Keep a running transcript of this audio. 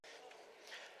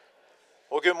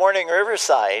Well, good morning,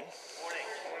 Riverside.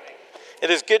 It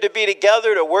is good to be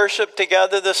together, to worship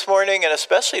together this morning, and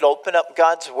especially to open up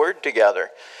God's Word together.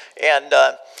 And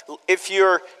if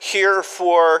you're here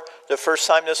for the first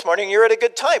time this morning, you're at a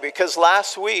good time, because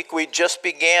last week we just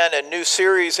began a new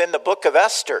series in the book of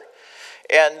Esther.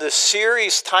 And the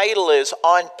series title is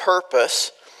On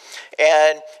Purpose.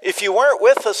 And if you weren't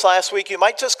with us last week, you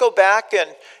might just go back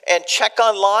and check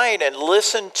online and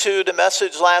listen to the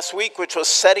message last week, which was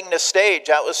Setting the Stage.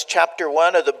 That was chapter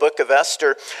 1 of the book of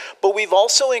Esther. But we've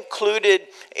also included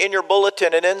in your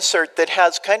bulletin an insert that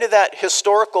has kind of that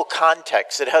historical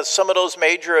context. It has some of those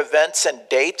major events and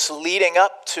dates leading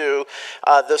up to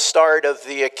the start of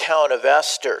the account of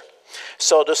Esther.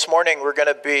 So this morning we're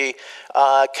going to be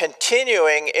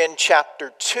continuing in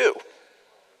chapter 2.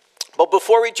 But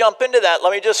before we jump into that,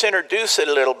 let me just introduce it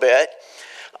a little bit.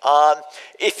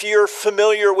 If you're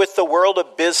familiar with the world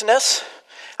of business,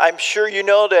 I'm sure you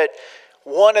know that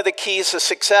one of the keys to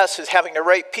success is having the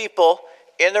right people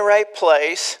in the right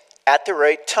place at the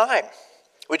right time.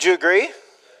 Would you agree?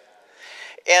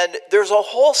 And there's a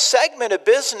whole segment of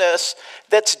business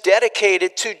that's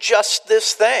dedicated to just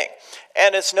this thing.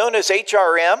 And it's known as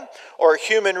HRM, or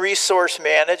Human Resource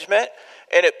Management.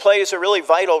 And it plays a really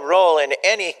vital role in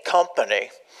any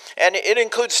company. And it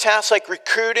includes tasks like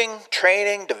recruiting,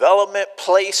 training, development,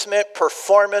 placement,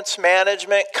 performance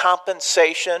management,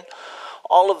 compensation.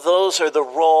 All of those are the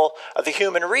role of the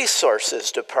Human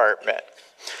Resources Department.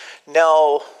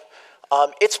 Now,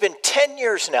 it's been 10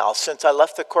 years now since I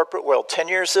left the corporate world, 10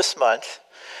 years this month.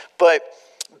 But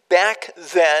back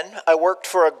then, I worked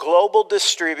for a global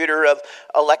distributor of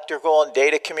electrical and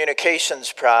data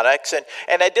communications products, and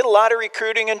I did a lot of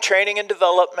recruiting and training and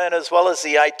development as well as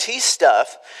the IT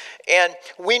stuff, and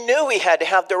we knew we had to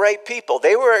have the right people.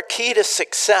 They were a key to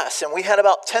success, and we had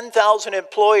about 10,000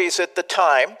 employees at the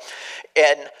time,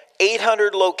 and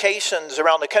 800 locations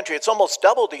around the country. It's almost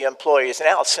double the employees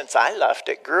now. Since I left,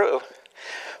 it grew.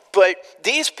 But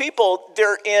these people,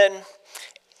 they're in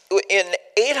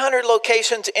 800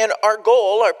 locations, and our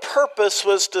goal, our purpose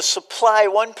was to supply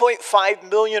 1.5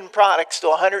 million products to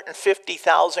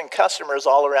 150,000 customers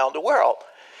all around the world.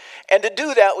 And to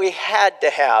do that, we had to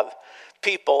have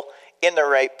people in the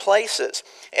right places.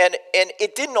 And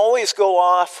it didn't always go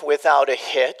off without a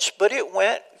hitch, but it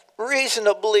went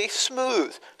reasonably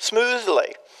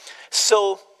smoothly.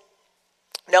 So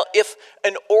now, if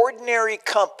an ordinary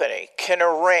company can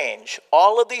arrange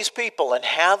all of these people and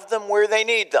have them where they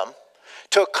need them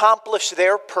to accomplish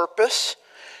their purpose,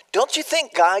 don't you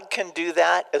think God can do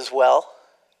that as well?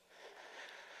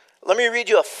 Let me read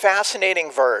you a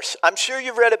fascinating verse. I'm sure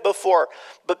you've read it before,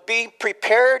 but be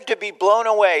prepared to be blown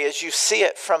away as you see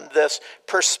it from this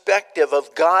perspective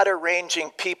of God arranging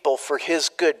people for his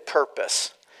good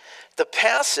purpose. The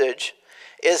passage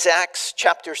is Acts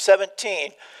chapter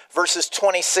 17, verses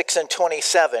 26 and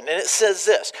 27. And it says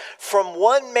this: from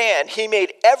one man he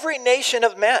made every nation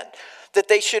of men, that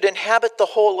they should inhabit the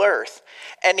whole earth.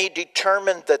 And he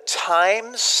determined the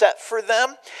times set for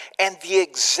them and the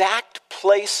exact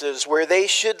places where they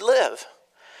should live.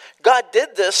 God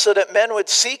did this so that men would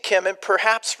seek him and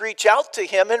perhaps reach out to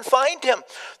him and find him,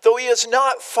 though he is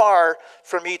not far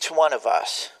from each one of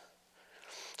us.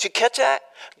 Did you catch that?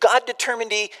 God determined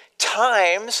the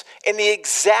times and the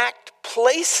exact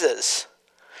places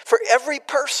for every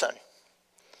person.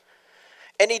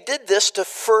 And he did this to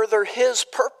further his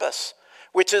purpose,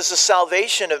 which is the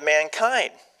salvation of mankind.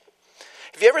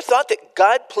 Have you ever thought that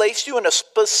God placed you in a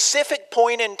specific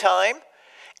point in time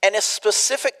and a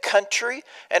specific country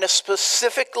and a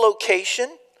specific location?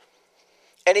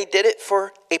 And he did it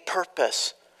for a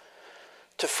purpose,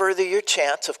 to further your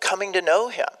chance of coming to know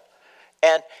him.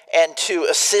 And to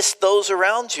assist those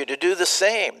around you to do the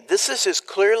same. This is his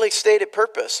clearly stated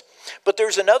purpose. But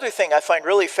there's another thing I find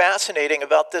really fascinating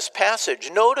about this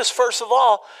passage. Notice, first of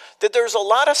all, that there's a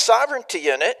lot of sovereignty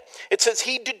in it. It says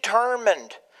he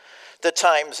determined the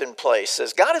times and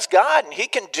places. God is God, and he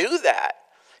can do that.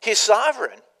 He's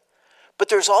sovereign. But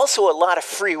there's also a lot of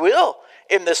free will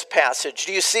in this passage.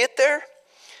 Do you see it there?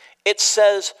 It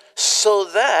says, so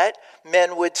that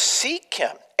men would seek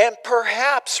him and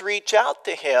perhaps reach out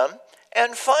to him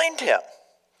and find him.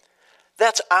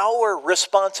 That's our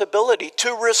responsibility,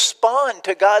 to respond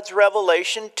to God's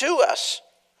revelation to us.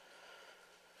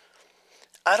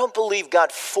 I don't believe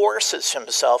God forces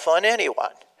himself on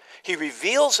anyone. He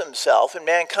reveals himself, and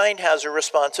mankind has a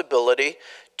responsibility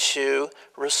to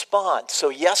respond. So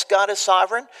yes, God is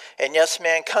sovereign, and yes,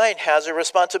 mankind has a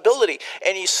responsibility.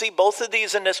 And you see both of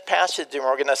these in this passage, and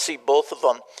we're going to see both of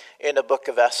them in the book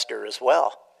of Esther as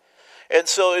well. And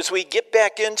so as we get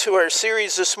back into our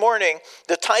series this morning,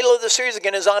 the title of the series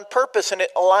again is On Purpose, and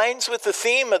it aligns with the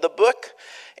theme of the book,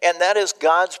 and that is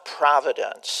God's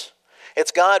providence.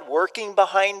 It's God working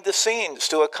behind the scenes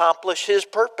to accomplish his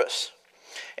purpose.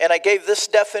 And I gave this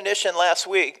definition last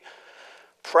week.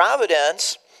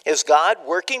 Providence is God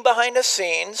working behind the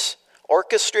scenes,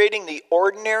 orchestrating the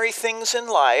ordinary things in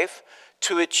life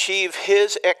to achieve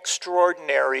his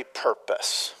extraordinary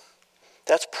purpose.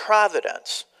 That's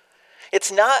providence.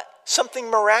 It's not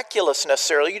something miraculous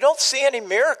necessarily. You don't see any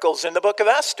miracles in the book of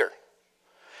Esther.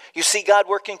 You see God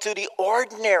working through the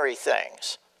ordinary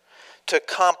things to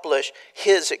accomplish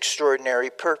his extraordinary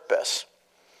purpose.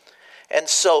 And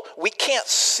so we can't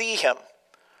see him.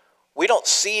 We don't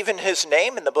see even his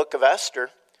name in the book of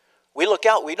Esther. We look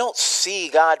out, we don't see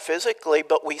God physically,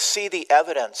 but we see the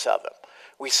evidence of him.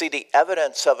 We see the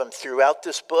evidence of him throughout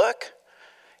this book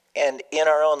and in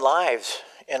our own lives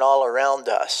and all around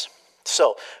us.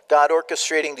 So, God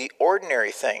orchestrating the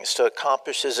ordinary things to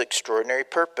accomplish his extraordinary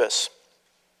purpose.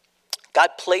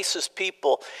 God places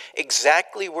people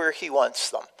exactly where he wants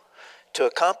them to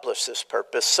accomplish this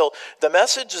purpose. So the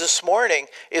message this morning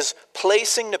is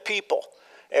placing the people.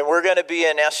 And we're going to be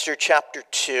in Esther chapter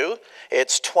 2.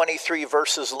 It's 23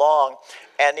 verses long.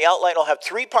 And the outline will have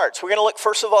three parts. We're going to look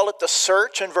first of all at the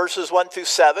search in verses 1 through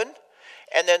 7.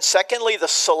 And then secondly, the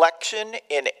selection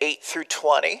in 8 through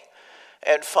 20.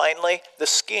 And finally, the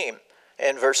scheme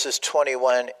in verses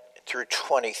 21 through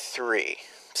 23.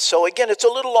 So again, it's a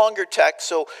little longer text,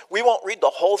 so we won't read the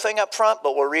whole thing up front,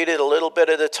 but we'll read it a little bit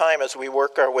at a time as we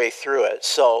work our way through it.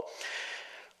 So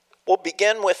we'll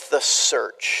begin with the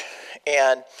search.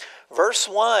 And verse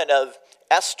 1 of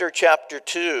Esther chapter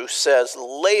 2 says,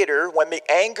 "Later, when the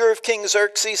anger of King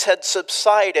Xerxes had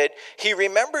subsided, he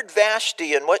remembered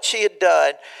Vashti and what she had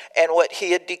done and what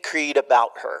he had decreed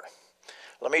about her."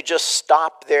 Let me just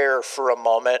stop there for a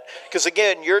moment, because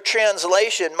again, your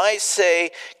translation might say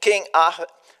King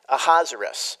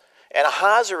Ahasuerus. And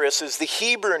Ahasuerus is the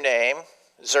Hebrew name.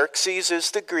 Xerxes is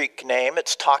the Greek name.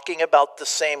 It's talking about the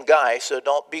same guy, so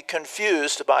don't be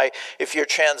confused by if your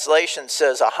translation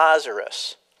says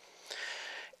Ahasuerus.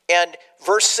 And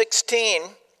verse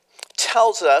 16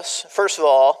 tells us, first of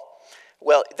all,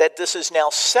 that this is now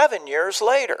 7 years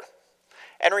later.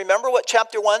 And remember what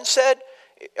chapter 1 said?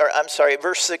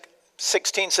 Verse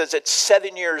 16 says it's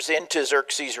 7 years into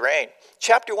Xerxes' reign.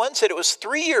 Chapter 1 said it was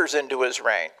 3 years into his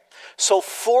reign. So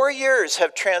 4 years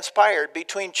have transpired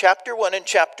between chapter 1 and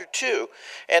chapter 2.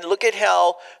 And look at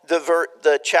how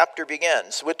the chapter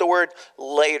begins with the word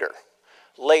later.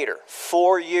 Later.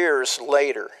 4 years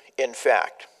later, in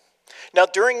fact. Now,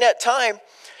 during that time,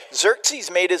 Xerxes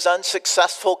made his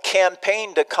unsuccessful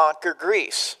campaign to conquer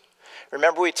Greece.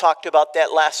 Remember, we talked about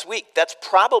that last week. That's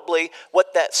probably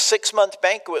what that 6-month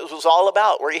banquet was all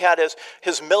about, where he had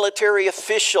his military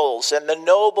officials and the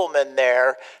noblemen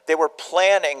there. They were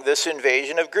planning this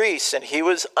invasion of Greece, and he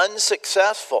was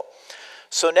unsuccessful.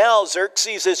 So now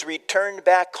Xerxes is returned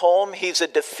back home. He's a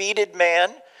defeated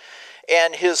man,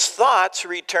 and his thoughts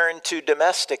return to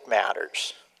domestic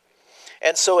matters.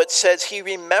 And so it says he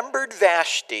remembered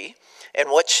Vashti and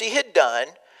what she had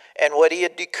done and what he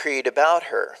had decreed about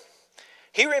her.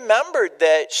 He remembered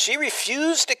that she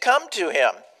refused to come to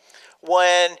him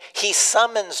when he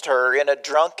summoned her in a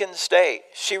drunken state.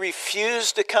 She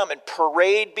refused to come and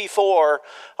parade before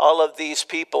all of these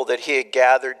people that he had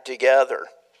gathered together.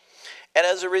 And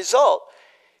as a result,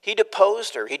 he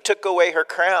deposed her. He took away her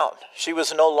crown. She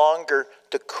was no longer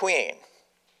the queen.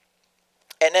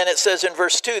 And then it says in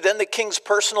verse 2, "Then the king's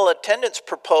personal attendants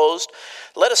proposed,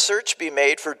 'Let a search be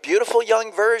made for beautiful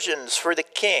young virgins for the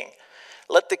king.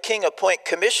 Let the king appoint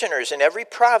commissioners in every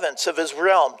province of his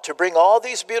realm to bring all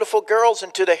these beautiful girls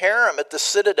into the harem at the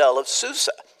citadel of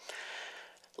Susa.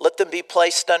 Let them be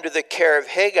placed under the care of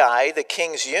Haggai, the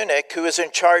king's eunuch, who is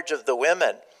in charge of the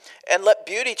women, and let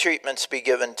beauty treatments be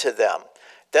given to them.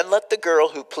 Then let the girl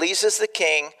who pleases the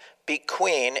king be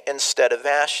queen instead of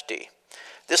Vashti.'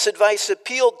 This advice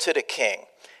appealed to the king,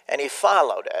 and he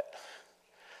followed it."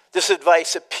 This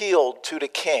advice appealed to the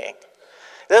king.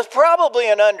 That's probably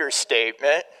an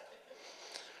understatement.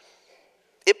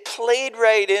 It played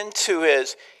right into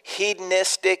his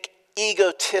hedonistic,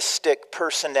 egotistic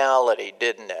personality,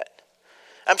 didn't it?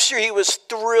 I'm sure he was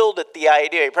thrilled at the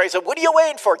idea. He probably said, "What are you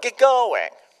waiting for? Get going."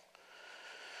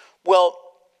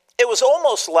 Well, it was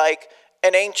almost like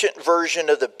an ancient version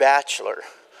of The Bachelor.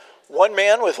 One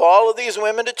man with all of these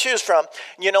women to choose from.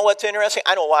 You know what's interesting?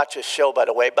 I don't watch this show, by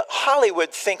the way, but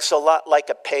Hollywood thinks a lot like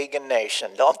a pagan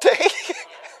nation, don't they?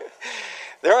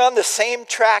 They're on the same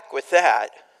track with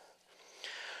that.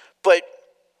 But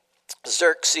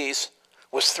Xerxes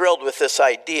was thrilled with this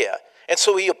idea. And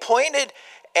so he appointed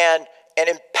and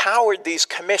empowered these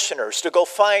commissioners to go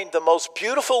find the most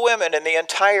beautiful women in the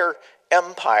entire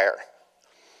empire.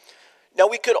 Now,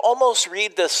 we could almost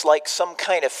read this like some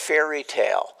kind of fairy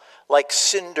tale, like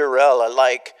Cinderella,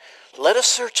 like, let a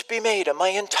search be made of my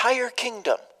entire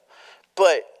kingdom.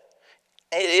 But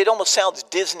it almost sounds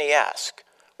Disney-esque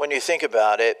when you think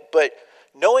about it. But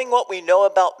knowing what we know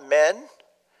about men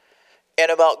and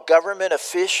about government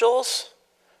officials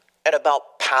and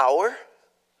about power,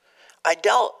 I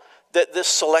doubt that this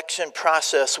selection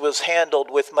process was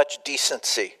handled with much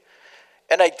decency.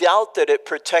 And I doubt that it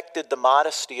protected the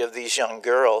modesty of these young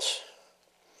girls.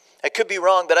 I could be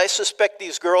wrong, but I suspect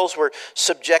these girls were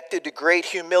subjected to great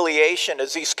humiliation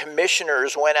as these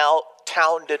commissioners went out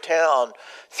town to town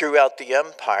throughout the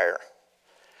empire.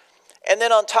 And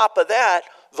then on top of that,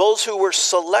 those who were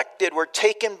selected were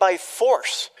taken by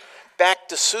force back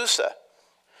to Susa.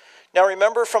 Now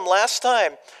remember from last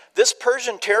time, this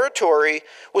Persian territory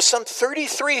was some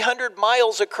 3,300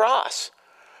 miles across,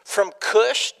 from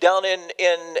Kush down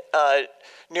in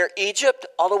near Egypt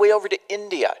all the way over to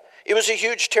India. It was a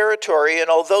huge territory, and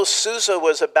although Susa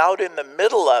was about in the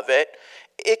middle of it,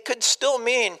 it could still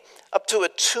mean up to a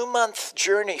 2-month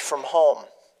journey from home.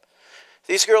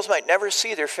 These girls might never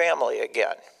see their family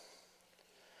again.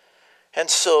 And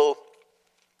so,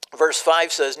 verse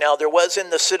 5 says, now there was in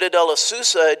the citadel of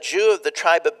Susa a Jew of the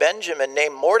tribe of Benjamin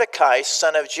named Mordecai,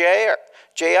 son of Jair,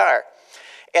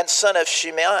 and son of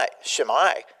Shimei,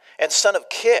 and son of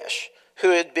Kish,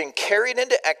 who had been carried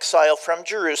into exile from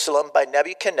Jerusalem by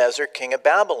Nebuchadnezzar, king of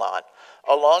Babylon,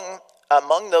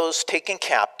 among those taken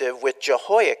captive with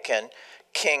Jehoiakim,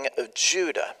 king of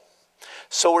Judah.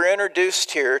 So we're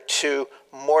introduced here to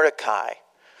Mordecai.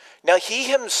 Now he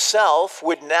himself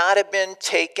would not have been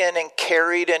taken and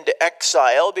carried into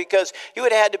exile because he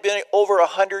would have had to be over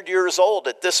 100 years old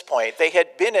at this point. They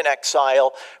had been in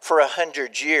exile for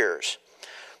 100 years.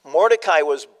 Mordecai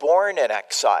was born in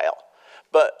exile.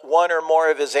 But one or more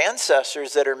of his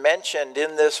ancestors that are mentioned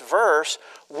in this verse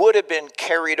would have been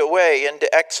carried away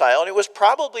into exile. And it was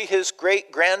probably his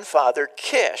great-grandfather,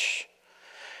 Kish.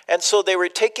 And so they were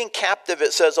taken captive,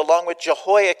 it says, along with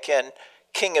Jehoiakim,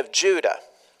 king of Judah.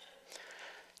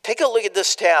 Take a look at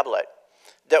this tablet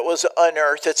that was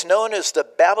unearthed. It's known as the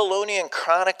Babylonian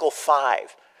Chronicle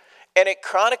 5. And it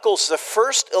chronicles the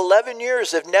first 11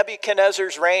 years of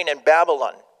Nebuchadnezzar's reign in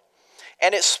Babylon.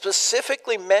 And it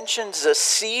specifically mentions the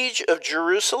siege of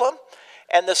Jerusalem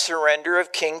and the surrender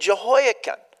of King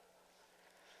Jehoiakim.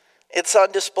 It's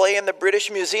on display in the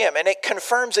British Museum, and it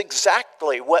confirms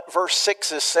exactly what verse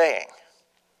 6 is saying.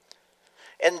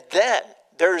 And then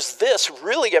there's this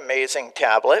really amazing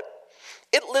tablet.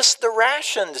 It lists the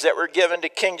rations that were given to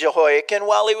King Jehoiakim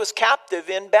while he was captive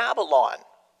in Babylon.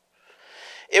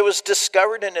 It was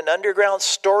discovered in an underground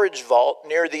storage vault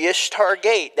near the Ishtar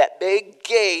Gate, that big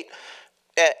gate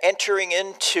entering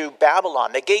into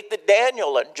Babylon, the gate that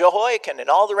Daniel and Jehoiakim and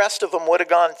all the rest of them would have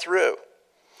gone through.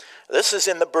 This is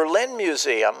in the Berlin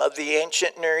Museum of the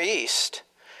Ancient Near East.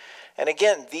 And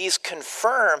again, these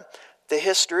confirm the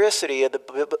historicity of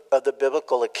the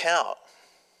biblical account.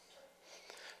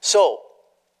 So,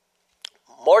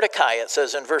 Mordecai, it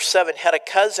says in verse 7, had a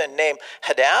cousin named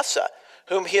Hadassah,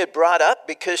 whom he had brought up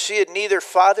because she had neither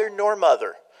father nor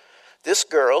mother. This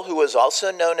girl, who was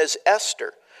also known as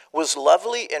Esther, was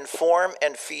lovely in form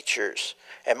and features,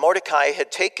 and Mordecai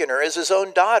had taken her as his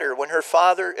own daughter when her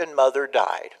father and mother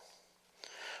died.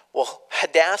 Well,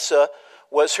 Hadassah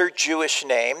was her Jewish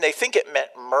name. They think it meant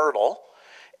myrtle,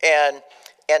 and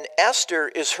Esther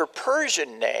is her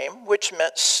Persian name, which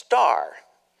meant star.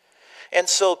 And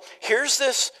so here's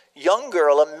this young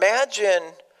girl. Imagine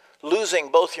losing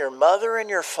both your mother and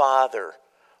your father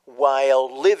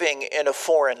while living in a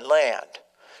foreign land.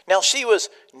 Now, she was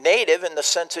native in the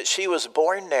sense that she was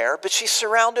born there, but she's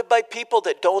surrounded by people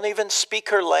that don't even speak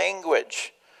her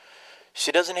language.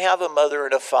 She doesn't have a mother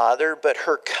and a father, but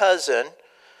her cousin,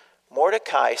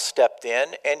 Mordecai, stepped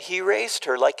in, and he raised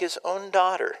her like his own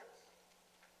daughter.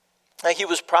 Now, he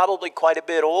was probably quite a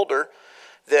bit older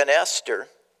than Esther,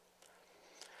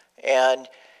 and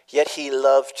yet he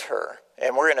loved her.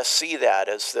 And we're going to see that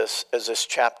as this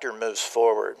chapter moves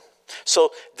forward. So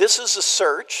this is a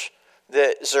search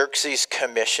that Xerxes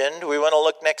commissioned. We want to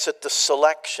look next at the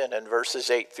selection in verses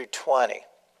 8 through 20.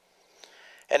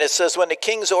 And it says, when the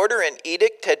king's order and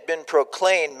edict had been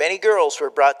proclaimed, many girls were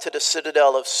brought to the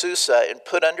citadel of Susa and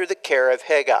put under the care of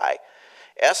Hegai.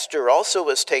 Esther also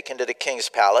was taken to the king's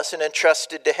palace and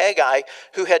entrusted to Hegai,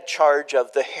 who had charge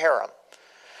of the harem.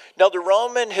 Now, the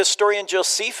Roman historian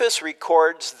Josephus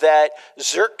records that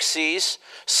Xerxes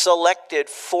selected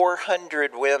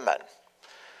 400 women.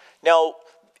 Now,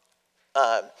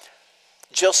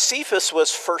 Josephus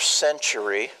was first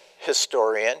century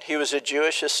historian. He was a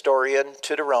Jewish historian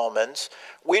to the Romans.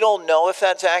 We don't know if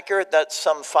that's accurate. That's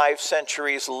some 5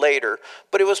 centuries later.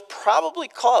 But it was probably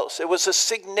close. It was a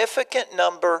significant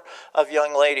number of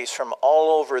young ladies from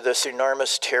all over this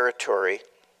enormous territory.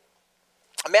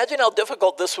 Imagine how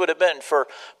difficult this would have been for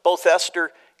both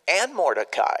Esther and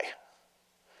Mordecai.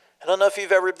 I don't know if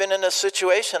you've ever been in a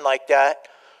situation like that,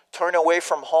 torn away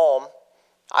from home.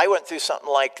 I went through something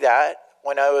like that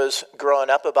when I was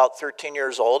growing up, about 13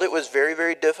 years old. It was very,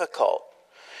 very difficult.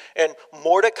 And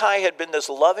Mordecai had been this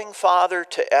loving father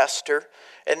to Esther.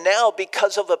 And now,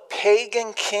 because of a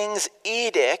pagan king's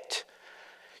edict,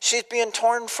 she's being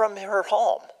torn from her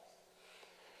home.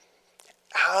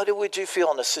 How would you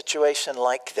feel in a situation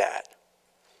like that?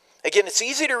 Again, it's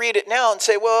easy to read it now and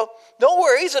say, well, no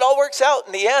worries, it all works out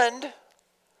in the end.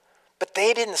 But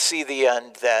they didn't see the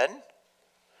end then.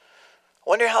 I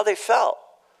wonder how they felt.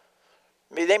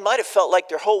 I mean, they might have felt like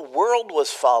their whole world was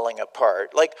falling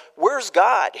apart. Like, where's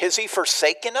God? Has he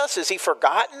forsaken us? Has he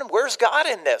forgotten? Where's God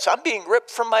in this? I'm being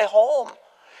ripped from my home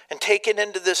and taken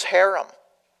into this harem.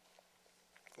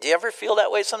 Do you ever feel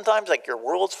that way sometimes? Like your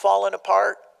world's falling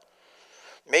apart?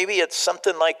 Maybe it's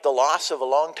something like the loss of a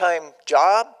long-time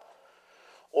job,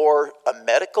 or a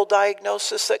medical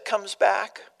diagnosis that comes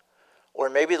back, or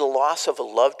maybe the loss of a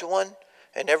loved one,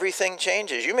 and everything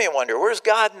changes. You may wonder, where's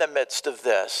God in the midst of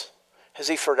this? Has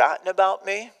he forgotten about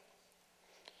me?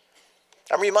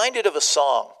 I'm reminded of a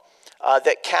song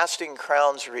that Casting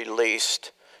Crowns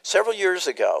released several years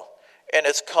ago, and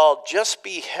it's called Just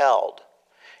Be Held.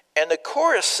 And the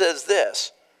chorus says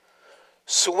this: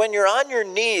 so when you're on your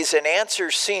knees and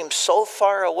answers seem so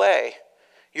far away,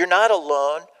 you're not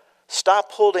alone.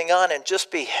 Stop holding on and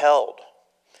just be held.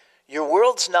 Your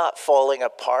world's not falling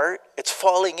apart. It's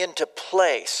falling into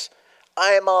place.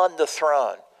 I am on the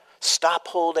throne. Stop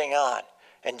holding on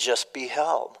and just be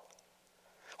held.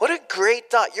 What a great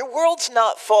thought. Your world's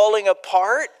not falling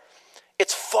apart.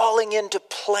 It's falling into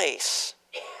place.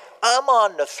 I'm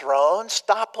on the throne.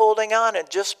 Stop holding on and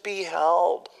just be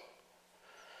held.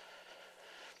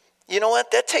 You know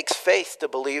what? That takes faith to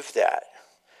believe that.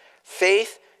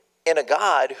 Faith in a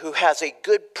God who has a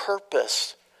good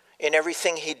purpose in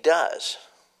everything he does.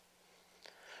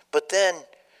 But then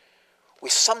we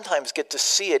sometimes get to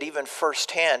see it even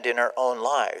firsthand in our own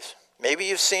lives. Maybe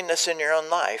you've seen this in your own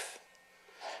life.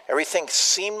 Everything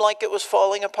seemed like it was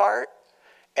falling apart.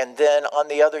 And then on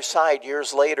the other side,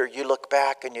 years later, you look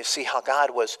back and you see how God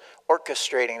was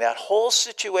orchestrating that whole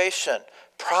situation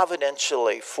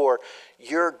providentially for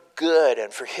your good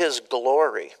and for his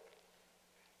glory.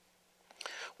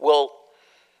 Well,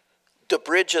 the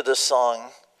bridge of the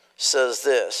song says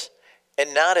this: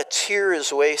 and not a tear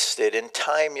is wasted. In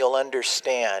time you'll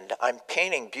understand. I'm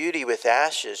painting beauty with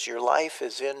ashes. Your life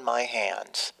is in my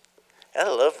hands. And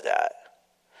I love that.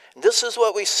 And this is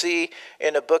what we see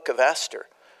in the book of Esther.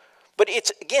 But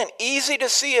it's, again, easy to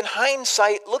see in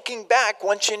hindsight looking back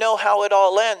once you know how it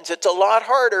all ends. It's a lot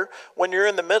harder when you're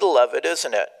in the middle of it,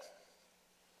 isn't it?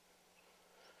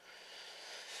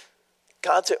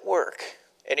 God's at work.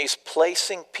 And he's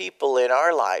placing people in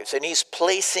our lives, and he's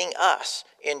placing us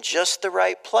in just the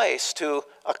right place to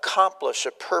accomplish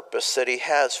a purpose that he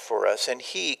has for us, and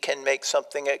he can make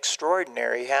something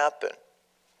extraordinary happen.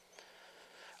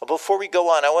 Before we go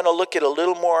on, I want to look at a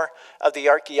little more of the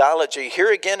archaeology.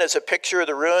 Here again is a picture of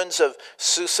the ruins of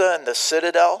Susa and the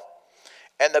citadel,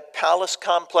 and the palace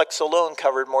complex alone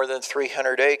covered more than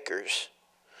 300 acres.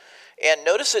 And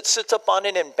notice it sits up on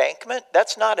an embankment.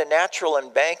 That's not a natural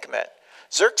embankment.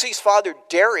 Xerxes' father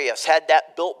Darius had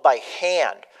that built by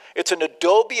hand. It's an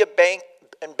adobe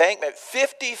embankment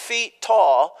 50 feet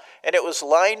tall, and it was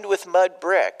lined with mud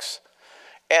bricks.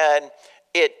 And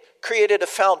it created a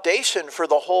foundation for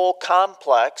the whole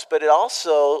complex, but it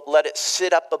also let it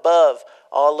sit up above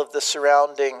all of the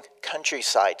surrounding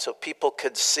countryside so people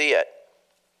could see it.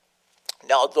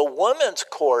 Now, the women's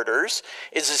quarters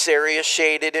is this area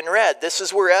shaded in red. This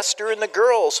is where Esther and the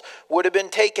girls would have been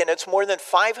taken. It's more than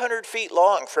 500 feet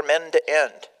long from end to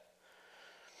end.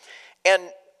 And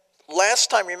last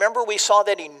time, remember we saw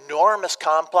that enormous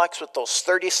complex with those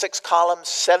 36 columns,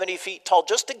 70 feet tall.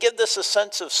 Just to give this a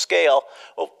sense of scale,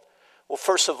 well,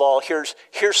 first of all, here's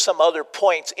some other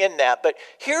points in that. But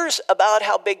here's about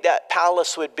how big that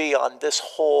palace would be on this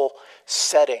whole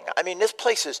setting. I mean, this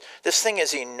thing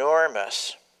is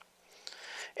enormous.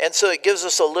 And so it gives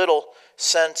us a little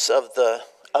sense of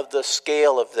the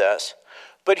scale of this.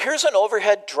 But here's an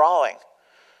overhead drawing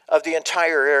of the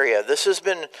entire area. This has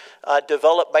been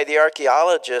developed by the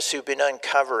archaeologists who've been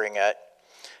uncovering it.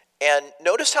 And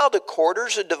notice how the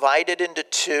quarters are divided into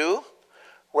two.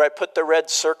 where I put the red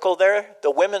circle there,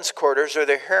 the women's quarters or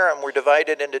the harem were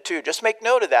divided into two. Just make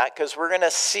note of that because we're going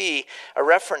to see a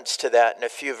reference to that in a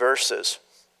few verses.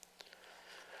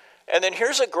 And then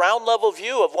here's a ground level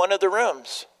view of one of the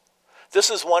rooms. This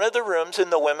is one of the rooms in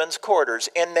the women's quarters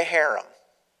in the harem.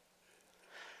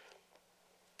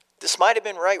 This might have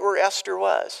been right where Esther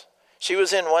was. She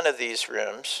was in one of these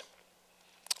rooms.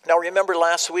 Now remember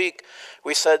last week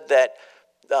we said that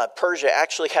Persia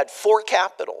actually had 4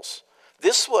 capitals.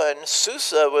 This one,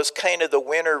 Susa, was kind of the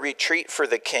winter retreat for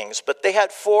the kings, but they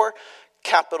had 4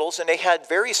 capitals and they had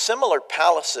very similar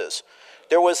palaces.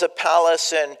 There was a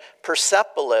palace in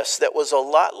Persepolis that was a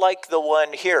lot like the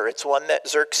one here. It's one that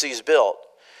Xerxes built.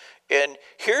 And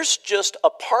here's just a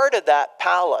part of that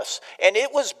palace. And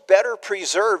it was better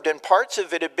preserved and parts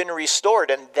of it have been restored.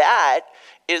 And that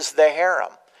is the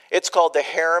harem. It's called the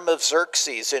Harem of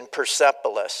Xerxes in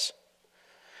Persepolis.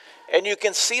 And you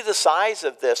can see the size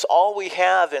of this. All we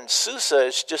have in Susa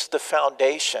is just the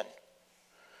foundation.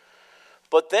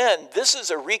 But then this is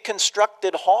a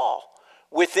reconstructed hall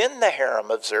within the Harem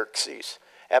of Xerxes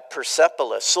at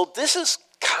Persepolis. So this is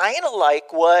kind of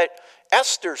like what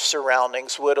Esther's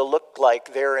surroundings would have looked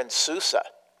like there in Susa.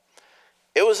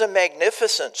 It was a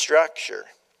magnificent structure.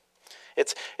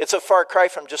 It's a far cry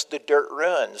from just the dirt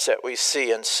ruins that we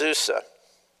see in Susa.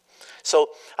 So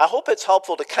I hope it's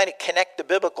helpful to kind of connect the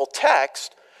biblical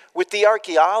text with the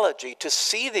archaeology to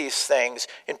see these things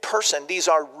in person. These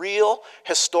are real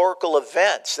historical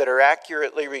events that are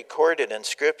accurately recorded in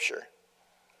Scripture.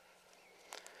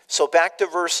 So back to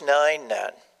verse 9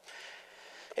 then.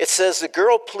 It says, the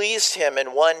girl pleased him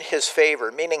and won his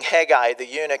favor, meaning Haggai, the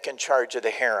eunuch in charge of the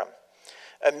harem.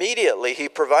 Immediately he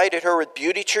provided her with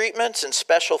beauty treatments and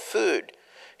special food.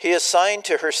 He assigned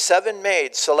to her 7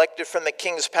 maids selected from the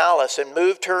king's palace and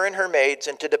moved her and her maids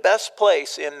into the best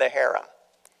place in the harem.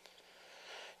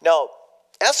 Now,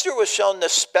 Esther was shown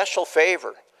this special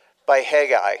favor by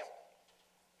Haggai.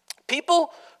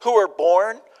 People who are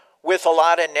born with a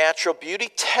lot of natural beauty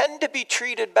tend to be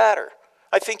treated better.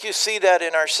 I think you see that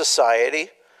in our society.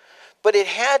 But it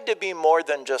had to be more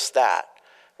than just that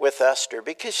with Esther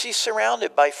because she's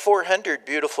surrounded by 400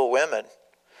 beautiful women.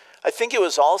 I think it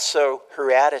was also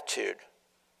her attitude.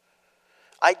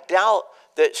 I doubt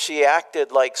that she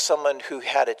acted like someone who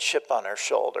had a chip on her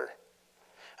shoulder.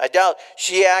 I doubt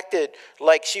she acted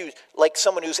like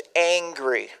someone who's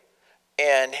angry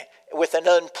and with an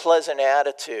unpleasant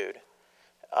attitude.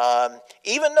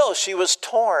 Even though she was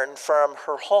torn from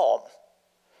her home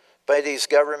by these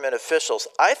government officials,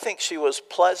 I think she was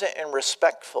pleasant and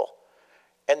respectful.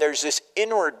 And there's this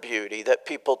inward beauty that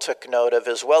people took note of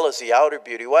as well as the outer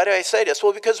beauty. Why do I say this?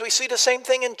 Well, because we see the same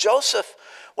thing in Joseph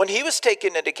when he was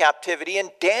taken into captivity, and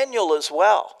Daniel as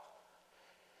well.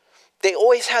 They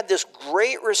always had this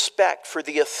great respect for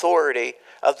the authority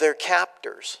of their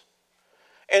captors.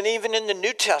 And even in the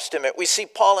New Testament, we see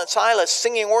Paul and Silas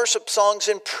singing worship songs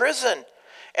in prison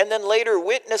and then later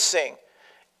witnessing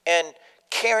and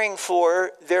caring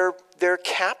for their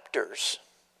captors.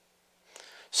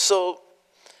 So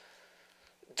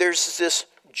there's this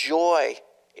joy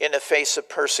in the face of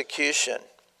persecution.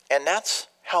 And that's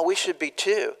how we should be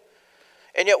too.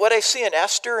 And yet what I see in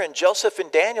Esther and Joseph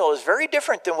and Daniel is very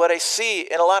different than what I see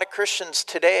in a lot of Christians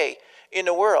today in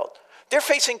the world. They're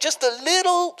facing just a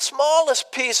little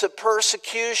smallest piece of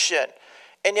persecution.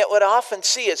 And yet what I often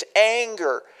see is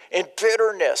anger and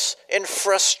bitterness and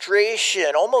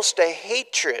frustration, almost a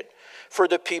hatred for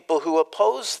the people who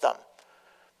oppose them.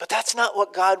 But that's not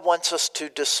what God wants us to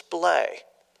display.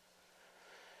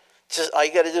 All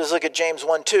you got to do is look at James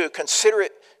 1:2. Consider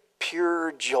it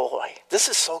pure joy. This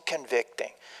is so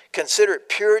convicting. Consider it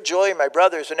pure joy, my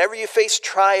brothers, whenever you face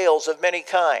trials of many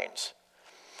kinds.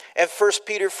 And 1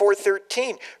 Peter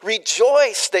 4:13,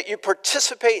 rejoice that you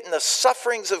participate in the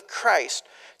sufferings of Christ,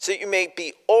 so that you may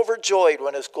be overjoyed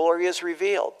when his glory is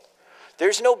revealed.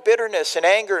 There's no bitterness and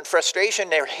anger and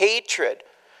frustration or hatred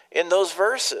in those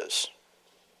verses.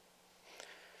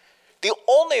 The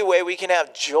only way we can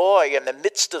have joy in the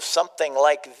midst of something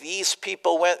like these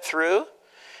people went through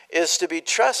is to be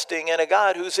trusting in a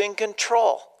God who's in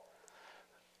control,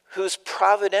 who's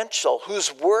providential,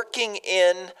 who's working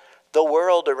in the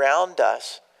world around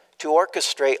us to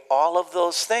orchestrate all of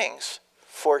those things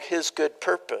for his good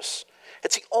purpose.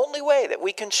 It's the only way that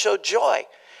we can show joy.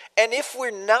 And if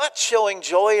we're not showing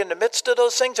joy in the midst of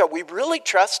those things, are we really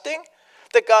trusting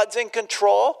that God's in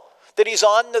control, that he's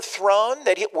on the throne,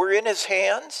 that we're in his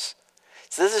hands?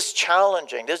 So this is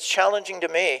challenging. This is challenging to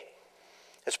me.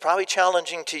 It's probably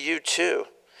challenging to you too.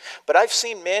 But I've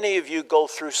seen many of you go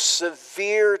through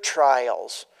severe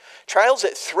trials. Trials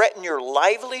that threaten your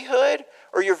livelihood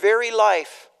or your very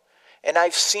life. And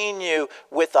I've seen you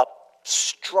with a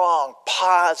strong,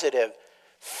 positive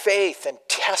faith and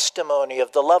testimony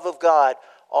of the love of God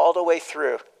all the way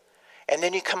through. And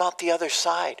then you come out the other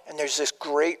side, and there's this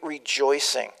great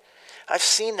rejoicing. I've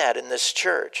seen that in this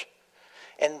church.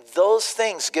 And those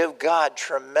things give God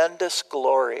tremendous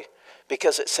glory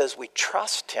because it says we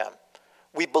trust him.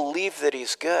 We believe that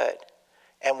he's good,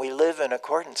 and we live in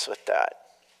accordance with that.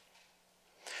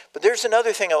 But there's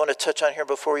another thing I want to touch on here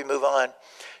before we move on.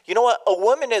 You know what? A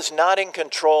woman is not in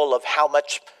control of how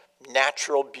much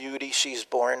natural beauty she's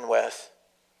born with.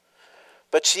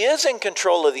 But she is in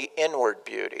control of the inward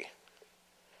beauty.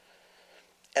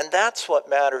 And that's what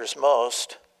matters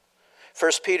most.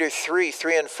 1 Peter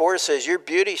 3:3-4 says, your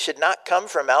beauty should not come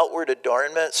from outward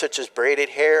adornment, such as braided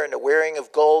hair and the wearing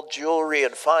of gold jewelry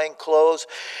and fine clothes.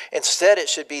 Instead, it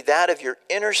should be that of your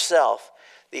inner self,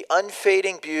 the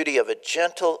unfading beauty of a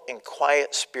gentle and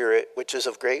quiet spirit, which is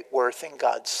of great worth in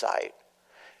God's sight.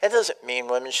 That doesn't mean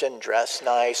women shouldn't dress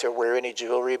nice or wear any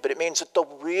jewelry, but it means that the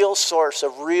real source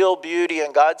of real beauty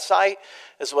in God's sight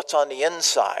is what's on the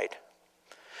inside.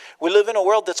 We live in a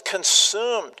world that's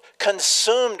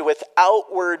consumed with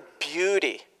outward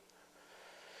beauty.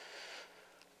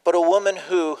 But a woman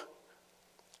who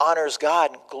honors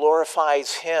God and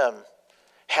glorifies him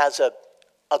has a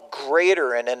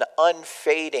greater and an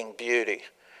unfading beauty,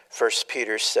 1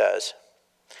 Peter says.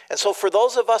 And so for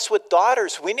those of us with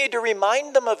daughters, we need to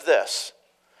remind them of this.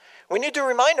 We need to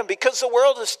remind them because the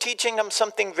world is teaching them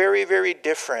something very, very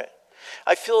different.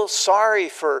 I feel sorry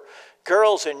for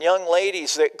girls and young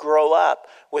ladies that grow up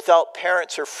without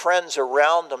parents or friends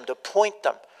around them to point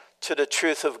them to the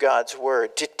truth of God's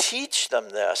word, to teach them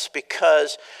this,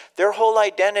 because their whole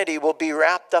identity will be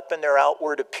wrapped up in their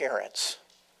outward appearance.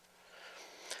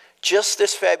 Just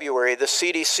this February, the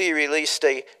CDC released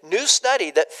a new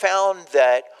study that found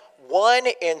that 1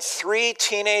 in 3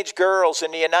 teenage girls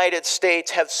in the United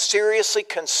States have seriously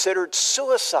considered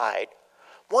suicide.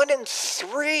 1 in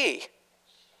 3.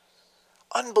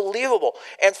 Unbelievable.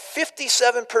 And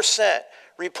 57%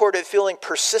 reported feeling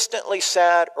persistently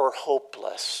sad or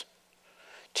hopeless.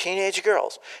 Teenage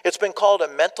girls. It's been called a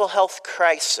mental health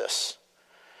crisis.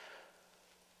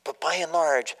 But by and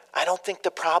large, I don't think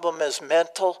the problem is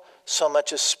mental so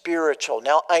much as spiritual.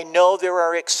 Now, I know there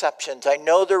are exceptions. I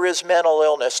know there is mental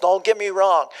illness. Don't get me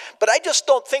wrong. But I just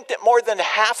don't think that more than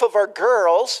half of our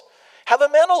girls have a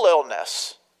mental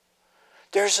illness.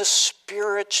 There's a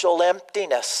spiritual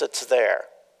emptiness that's there.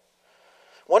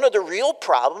 One of the real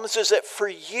problems is that for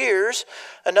years,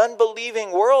 an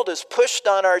unbelieving world has pushed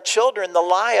on our children the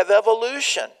lie of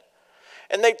evolution.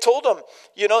 And they told them,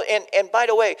 and by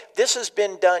the way, this has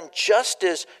been done just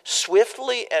as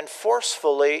swiftly and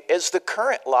forcefully as the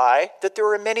current lie that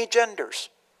there are many genders.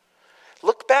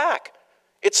 Look back.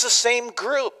 It's the same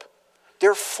group.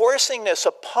 They're forcing this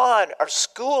upon our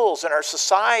schools and our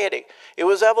society. It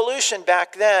was evolution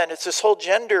back then. It's this whole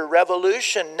gender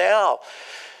revolution now.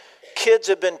 Kids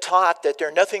have been taught that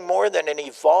they're nothing more than an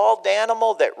evolved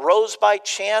animal that rose by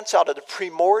chance out of the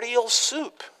primordial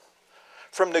soup.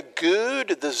 From the goo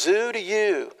to the zoo to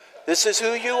you. This is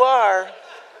who you are.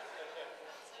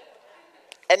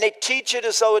 And they teach it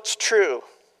as though it's true.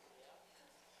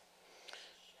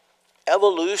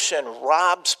 Evolution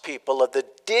robs people of the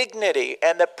dignity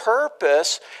and the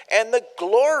purpose and the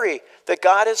glory that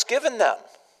God has given them.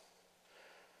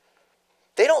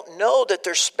 They don't know that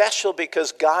they're special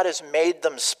because God has made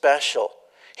them special.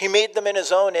 He made them in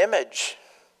his own image.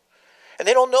 And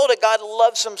they don't know that God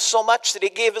loves them so much that he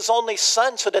gave his only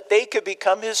son so that they could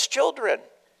become his children.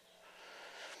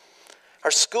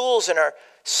 Our schools and our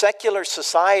secular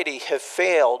society have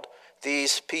failed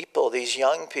these people, these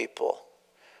young people.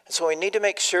 And so we need to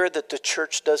make sure that the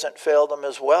church doesn't fail them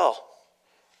as well.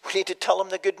 We need to tell them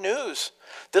the good news.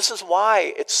 This is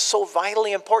why it's so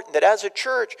vitally important that as a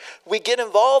church, we get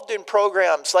involved in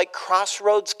programs like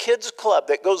Crossroads Kids Club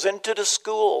that goes into the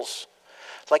schools,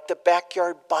 like the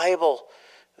Backyard Bible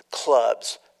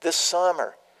clubs this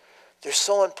summer. They're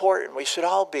so important. We should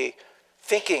all be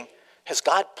thinking, has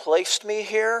God placed me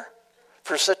here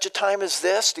for such a time as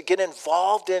this to get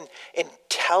involved in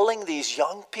telling these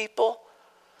young people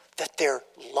that they're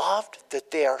loved,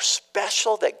 that they are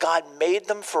special, that God made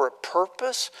them for a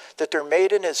purpose, that they're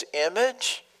made in his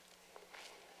image?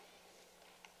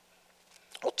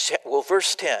 Well,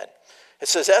 verse 10. It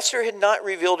says, Esther had not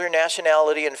revealed her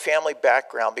nationality and family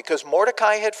background because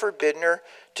Mordecai had forbidden her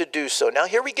to do so. Now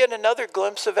here we get another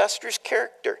glimpse of Esther's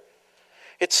character.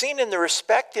 It's seen in the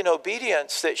respect and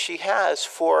obedience that she has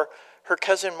for her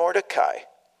cousin Mordecai.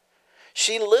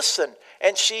 She listened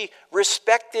and she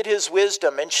respected his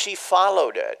wisdom and she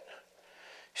followed it.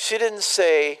 She didn't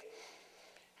say,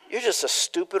 you're just a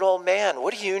stupid old man.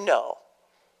 What do you know?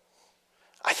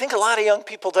 I think a lot of young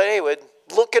people today would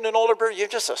look at an older person, you're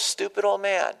just a stupid old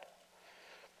man.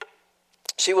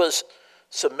 She was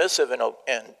submissive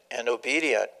and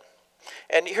obedient.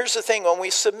 And here's the thing, when we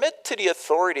submit to the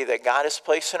authority that God has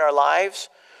placed in our lives,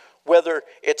 whether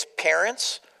it's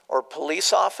parents or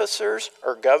police officers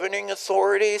or governing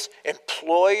authorities,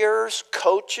 employers,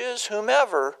 coaches,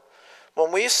 whomever,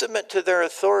 when we submit to their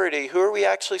authority, who are we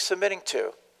actually submitting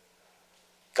to?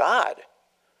 God.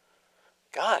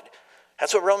 God.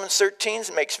 That's what Romans 13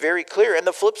 makes very clear. And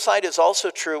the flip side is also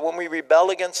true. When we rebel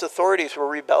against authorities, we're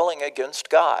rebelling against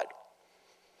God.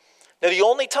 Now, the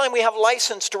only time we have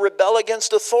license to rebel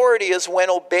against authority is when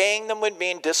obeying them would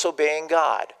mean disobeying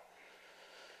God.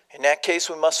 In that case,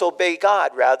 we must obey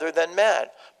God rather than men.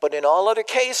 But in all other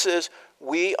cases,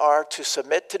 we are to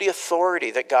submit to the authority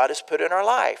that God has put in our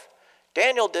life.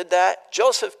 Daniel did that.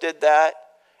 Joseph did that.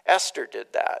 Esther did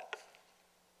that.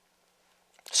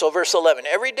 So verse 11,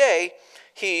 every day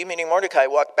he, meaning Mordecai,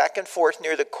 walked back and forth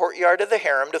near the courtyard of the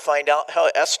harem to find out how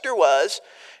Esther was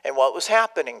and what was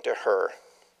happening to her.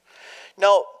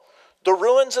 Now, the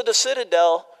ruins of the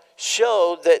citadel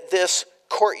show that this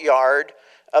courtyard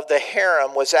of the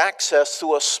harem was accessed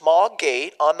through a small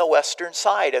gate on the western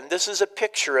side. And this is a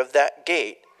picture of that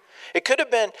gate. It could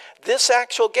have been this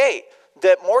actual gate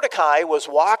that Mordecai was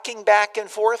walking back and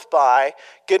forth by,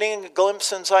 getting a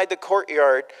glimpse inside the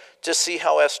courtyard to see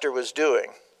how Esther was doing.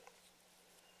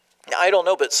 Now, I don't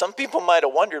know, but some people might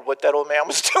have wondered what that old man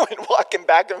was doing, walking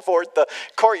back and forth the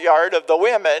courtyard of the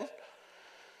women.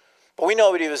 But we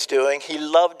know what he was doing. He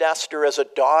loved Esther as a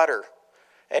daughter,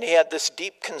 and he had this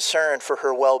deep concern for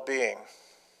her well-being.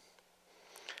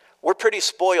 We're pretty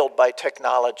spoiled by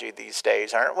technology these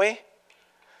days, aren't we?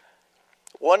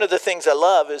 One of the things I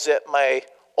love is that my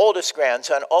oldest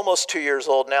grandson, almost 2 years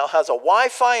old now, has a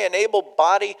Wi-Fi-enabled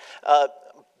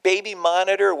baby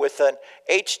monitor with an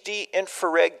HD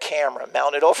infrared camera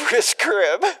mounted over his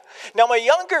crib. Now, my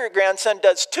younger grandson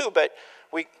does too, but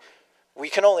we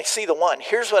can only see the one.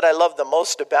 Here's what I love the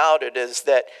most about it is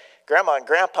that Grandma and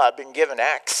Grandpa have been given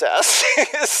access.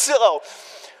 So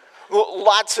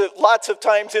lots of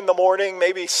times in the morning,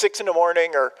 maybe 6 in the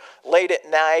morning or late at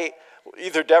night,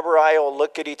 either Deborah or I will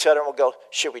look at each other and we'll go,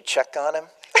 should we check on him?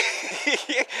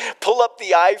 Pull up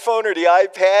the iPhone or the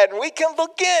iPad and we can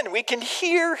look in. We can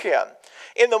hear him.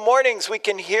 In the mornings, we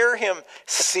can hear him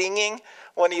singing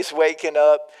when he's waking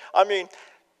up. I mean,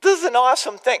 this is an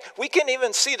awesome thing. We can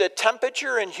even see the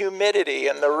temperature and humidity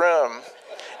in the room.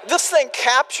 This thing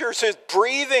captures his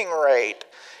breathing rate,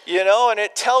 and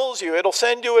it tells you, it'll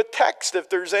send you a text if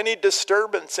there's any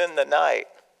disturbance in the night.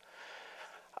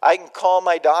 I can call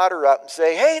my daughter up and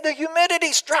say, hey, the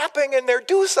humidity's dropping in there,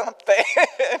 do something.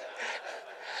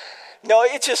 No,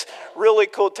 it's just really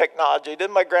cool technology.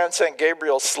 Did my grandson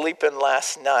Gabriel sleeping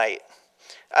last night?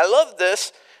 I love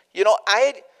this.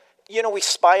 We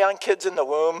spy on kids in the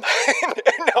womb.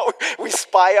 No, we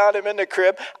spy on them in the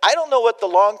crib. I don't know what the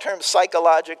long-term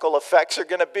psychological effects are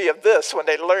going to be of this when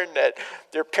they learn that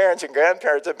their parents and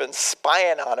grandparents have been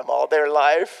spying on them all their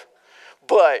life.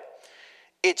 But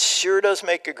it sure does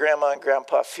make a grandma and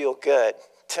grandpa feel good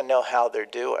to know how they're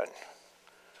doing.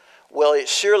 Well, it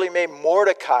surely made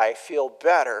Mordecai feel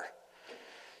better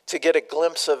to get a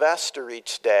glimpse of Esther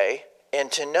each day and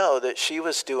to know that she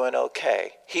was doing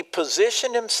okay. He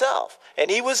positioned himself, and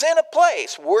he was in a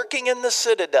place working in the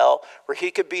citadel where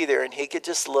he could be there and he could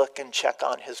just look and check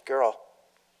on his girl.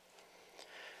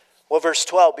 Well, verse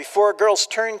 12, before a girl's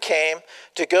turn came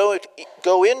to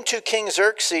go into King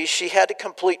Xerxes, she had to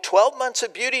complete 12 months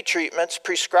of beauty treatments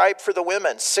prescribed for the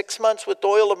women, 6 months with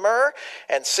oil of myrrh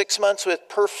and 6 months with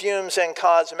perfumes and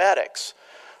cosmetics.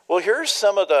 Well, here's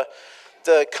some of the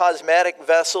cosmetic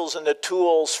vessels and the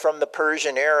tools from the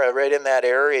Persian era right in that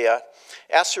area.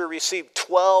 Esther received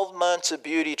 12 months of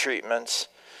beauty treatments.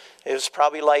 It was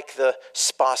probably like the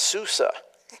spasusa.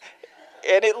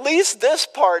 And at least this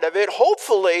part of it,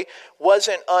 hopefully,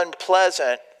 wasn't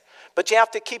unpleasant. But you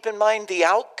have to keep in mind the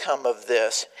outcome of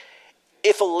this.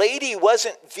 If a lady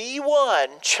wasn't the one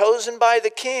chosen by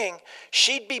the king,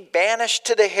 she'd be banished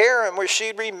to the harem where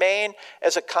she'd remain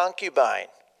as a concubine.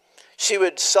 She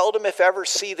would seldom, if ever,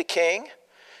 see the king.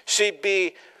 She'd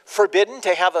be forbidden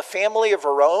to have a family of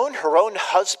her own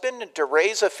husband, and to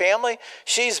raise a family.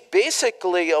 She's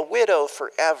basically a widow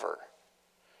forever.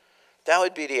 That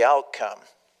would be the outcome.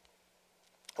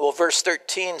 Well, verse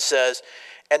 13 says,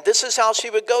 and this is how she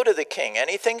would go to the king.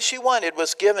 Anything she wanted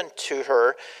was given to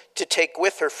her to take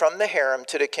with her from the harem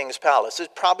to the king's palace.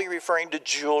 It's probably referring to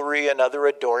jewelry and other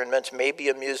adornments, maybe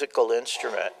a musical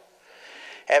instrument.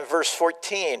 And verse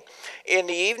 14, in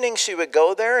the evening she would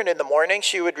go there, and in the morning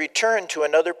she would return to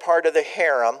another part of the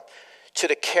harem to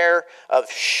the care of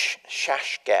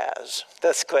Shashgaz.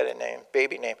 That's quite a name,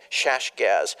 baby name,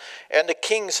 Shashgaz. And the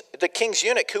king's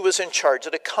eunuch who was in charge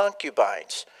of the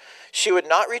concubines. She would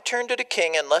not return to the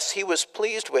king unless he was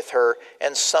pleased with her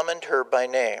and summoned her by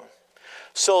name.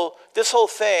 So this whole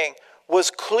thing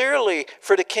was clearly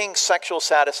for the king's sexual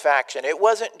satisfaction. It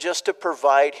wasn't just to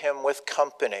provide him with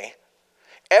company.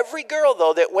 Every girl,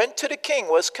 though, that went to the king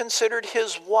was considered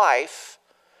his wife,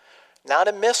 not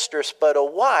a mistress, but a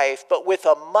wife, but with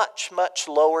a much, much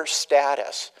lower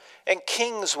status. And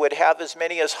kings would have as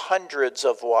many as hundreds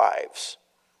of wives.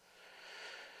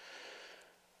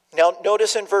 Now,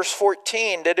 notice in verse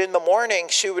 14 that in the morning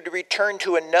she would return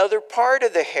to another part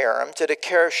of the harem, to the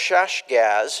care of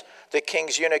Shashgaz, the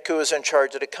king's eunuch who was in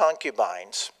charge of the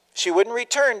concubines. She wouldn't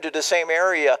return to the same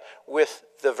area with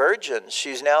the virgins.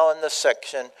 She's now in the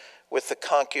section with the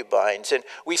concubines. And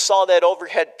we saw that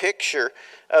overhead picture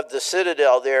of the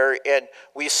citadel there, and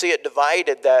we see it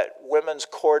divided, that women's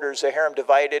quarters, the harem,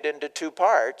 divided into two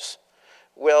parts.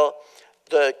 Well,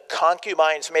 the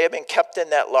concubines may have been kept in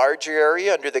that larger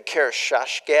area under the care of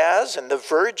Shashgaz, and the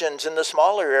virgins in the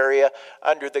smaller area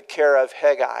under the care of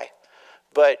Hegai.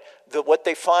 But what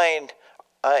they find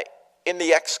in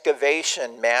the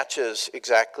excavation matches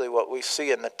exactly what we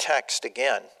see in the text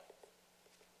again.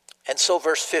 And so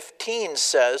verse 15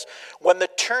 says, when the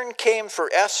turn came for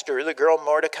Esther, the girl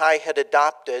Mordecai had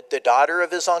adopted, the daughter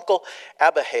of his uncle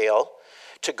Abihail,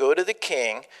 to go to the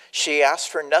king, she asked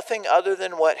for nothing other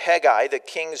than what Hegai, the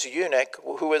king's eunuch,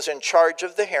 who was in charge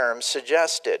of the harem,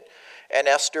 suggested. And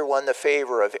Esther won the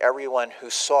favor of everyone who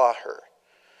saw her.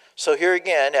 So here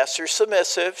again, Esther's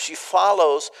submissive. She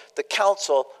follows the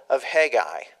counsel of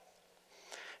Hegai.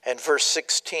 And verse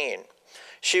 16,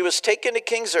 she was taken to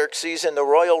King Xerxes in the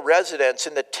royal residence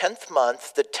in the 10th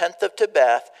month, the 10th of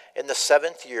Tebeth, in the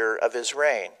 7th year of his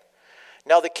reign.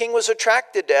 Now the king was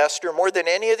attracted to Esther more than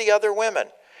any of the other women,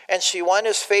 and she won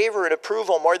his favor and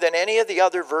approval more than any of the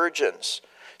other virgins.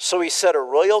 So he set a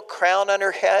royal crown on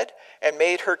her head and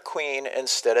made her queen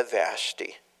instead of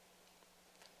Vashti.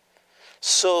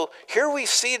 So here we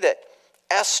see that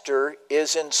Esther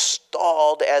is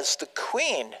installed as the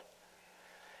queen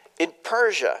in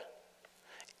Persia.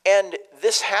 And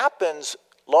this happens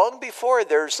long before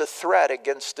there's a threat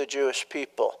against the Jewish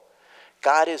people.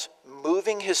 God is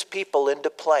moving his people into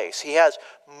place. He has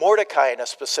Mordecai in a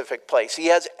specific place. He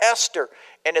has Esther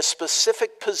in a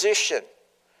specific position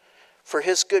for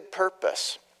his good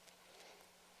purpose.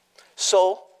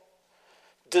 So,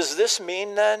 does this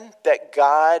mean then that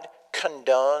God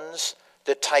condones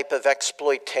the type of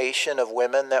exploitation of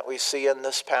women that we see in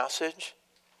this passage?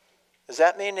 Does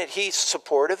that mean that he's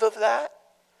supportive of that?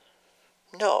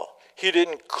 No, he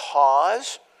didn't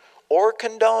cause or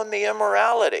condone the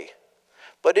immorality.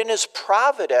 But in his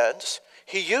providence,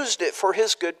 he used it for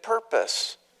his good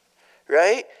purpose,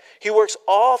 right? He works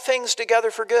all things together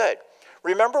for good.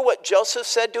 Remember what Joseph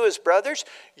said to his brothers?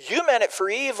 You meant it for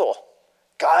evil.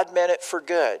 God meant it for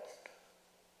good.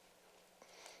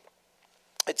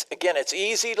 It's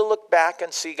easy to look back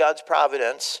and see God's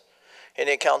providence in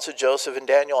the accounts of Joseph and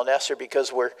Daniel and Esther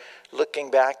because we're looking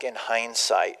back in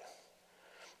hindsight.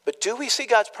 But do we see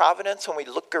God's providence when we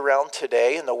look around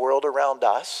today in the world around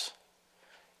us?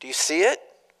 Do you see it?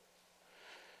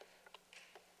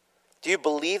 Do you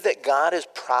believe that God is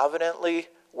providently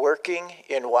working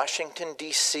in Washington,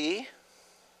 D.C.,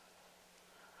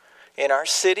 in our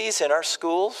cities, in our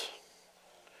schools?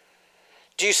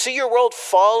 Do you see your world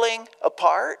falling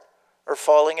apart or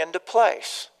falling into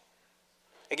place?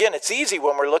 Again, it's easy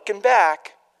when we're looking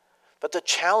back, but the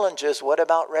challenge is, what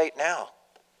about right now?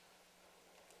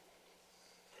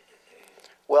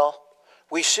 Well,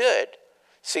 we should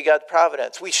see God's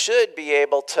providence. We should be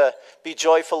able to be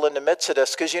joyful in the midst of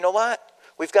this, because you know what?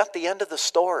 We've got the end of the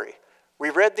story. We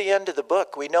read the end of the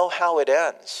book. We know how it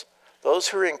ends. Those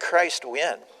who are in Christ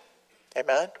win.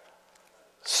 Amen?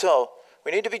 So,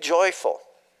 we need to be joyful.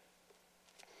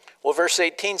 Well, verse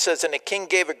 18 says, and the king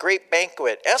gave a great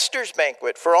banquet, Esther's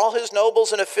banquet, for all his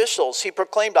nobles and officials. He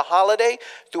proclaimed a holiday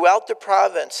throughout the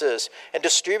provinces and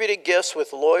distributed gifts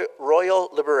with royal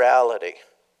liberality.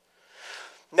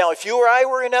 Now, if you or I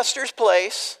were in Esther's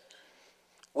place,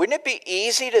 wouldn't it be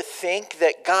easy to think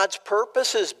that God's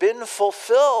purpose has been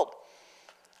fulfilled?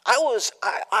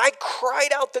 I cried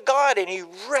out to God and he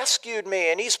rescued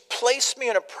me and he's placed me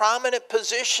in a prominent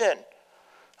position.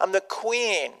 I'm the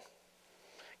queen.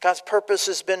 God's purpose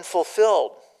has been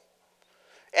fulfilled.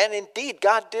 And indeed,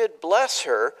 God did bless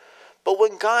her, but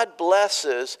when God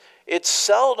blesses, it's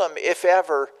seldom, if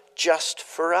ever, just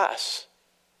for us.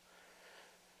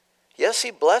 Yes,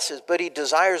 he blesses, but he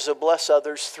desires to bless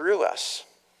others through us.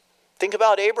 Think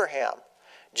about Abraham.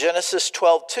 Genesis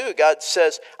 12:2, God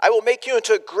says, I will make you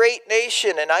into a great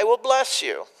nation and I will bless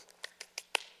you.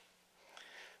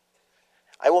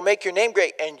 I will make your name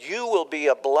great and you will be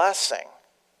a blessing.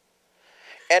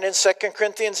 And in 2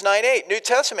 Corinthians 9:8, New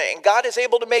Testament, and God is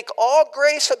able to make all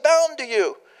grace abound to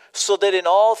you, so that in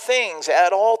all things,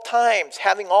 at all times,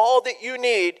 having all that you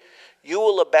need, you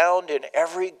will abound in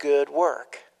every good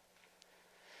work.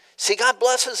 See, God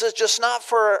blesses us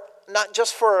not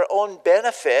just for our own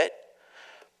benefit,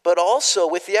 but also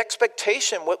with the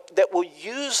expectation that we'll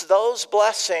use those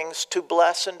blessings to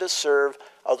bless and to serve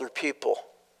other people.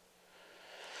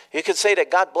 You could say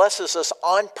that God blesses us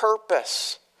on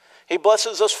purpose. He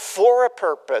blesses us for a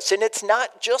purpose, and it's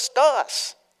not just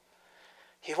us.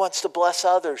 He wants to bless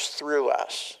others through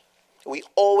us. We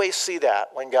always see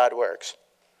that when God works.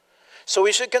 So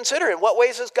we should consider, in what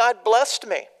ways has God blessed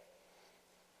me?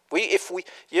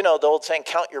 The old saying,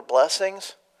 count your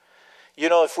blessings.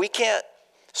 If we can't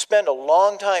spend a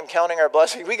long time counting our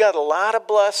blessings, we got a lot of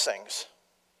blessings.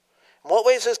 In what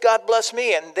ways has God blessed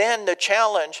me? And then the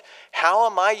challenge, how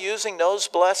am I using those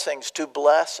blessings to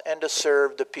bless and to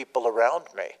serve the people around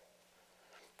me?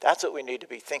 That's what we need to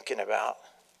be thinking about.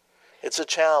 It's a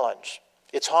challenge.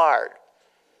 It's hard.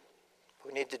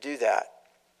 We need to do that.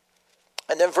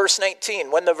 And then verse 19,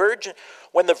 when the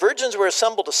virgins were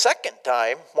assembled a second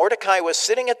time, Mordecai was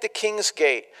sitting at the king's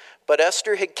gate, but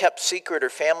Esther had kept secret her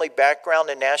family background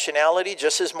and nationality,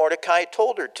 just as Mordecai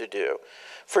told her to do.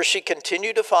 For she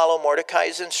continued to follow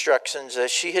Mordecai's instructions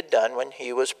as she had done when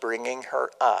he was bringing her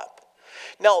up.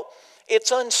 Now,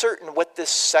 it's uncertain what this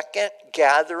second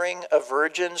gathering of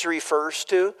virgins refers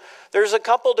to. There's a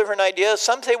couple different ideas.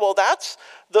 Some say, well, that's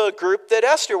the group that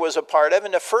Esther was a part of,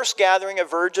 and the first gathering of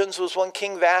virgins was when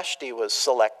King Vashti was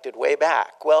selected way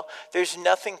back. Well, there's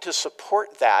nothing to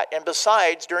support that. And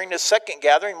besides, during the second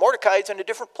gathering, Mordecai's in a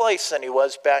different place than he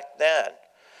was back then.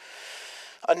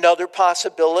 Another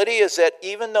possibility is that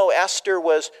even though Esther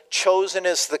was chosen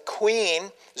as the queen,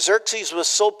 Xerxes was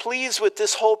so pleased with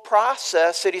this whole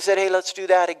process that he said, hey, let's do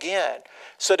that again,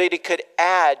 so that he could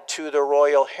add to the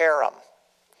royal harem.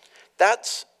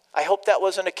 I hope that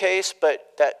wasn't the case,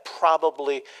 but that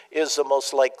probably is the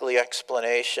most likely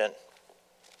explanation.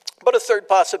 But a third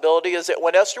possibility is that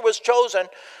when Esther was chosen,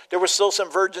 there were still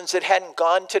some virgins that hadn't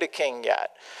gone to the king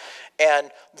yet.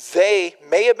 And they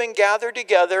may have been gathered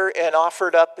together and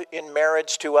offered up in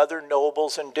marriage to other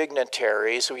nobles and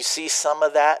dignitaries. We see some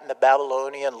of that in the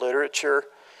Babylonian literature,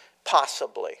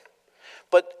 possibly.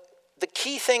 But the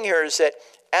key thing here is that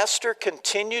Esther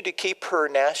continued to keep her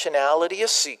nationality a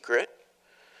secret.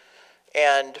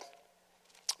 And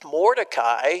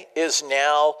Mordecai is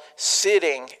now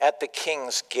sitting at the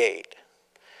king's gate.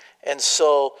 And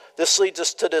so this leads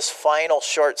us to this final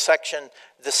short section,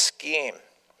 the scheme,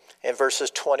 in verses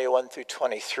 21 through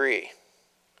 23.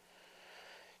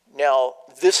 Now,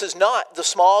 this is not the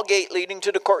small gate leading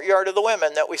to the courtyard of the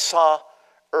women that we saw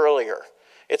earlier.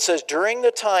 It says, during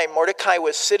the time Mordecai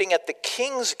was sitting at the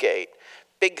king's gate,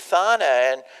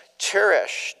 Bigthana and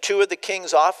Teresh, two of the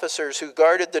king's officers who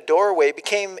guarded the doorway,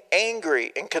 became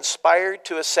angry and conspired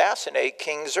to assassinate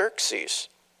King Xerxes.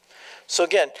 So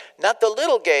again, not the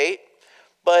little gate,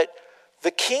 but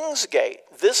the king's gate.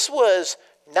 This was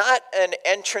not an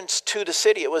entrance to the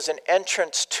city. It was an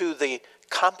entrance to the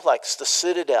complex, the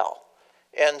citadel.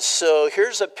 And so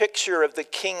here's a picture of the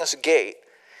king's gate.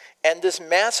 And this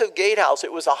massive gatehouse,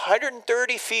 it was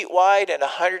 130 feet wide and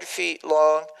 100 feet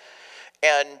long.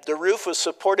 And the roof was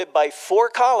supported by 4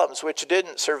 columns, which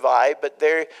didn't survive, but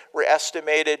they were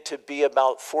estimated to be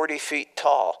about 40 feet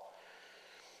tall.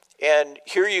 And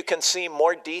here you can see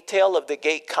more detail of the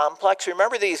gate complex.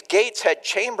 Remember, these gates had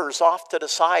chambers off to the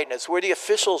side, and it's where the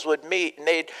officials would meet.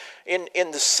 And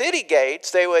in the city gates,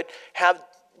 they would have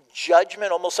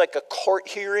judgment, almost like a court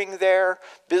hearing there.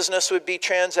 Business would be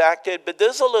transacted, but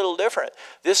this is a little different.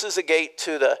 This is a gate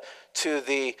to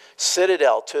the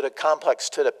citadel, to the complex,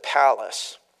 to the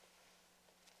palace.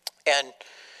 And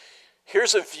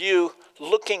here's a view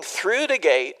looking through the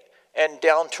gate and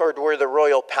down toward where the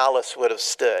royal palace would have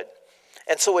stood.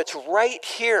 And so it's right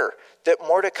here that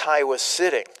Mordecai was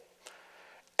sitting.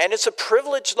 And it's a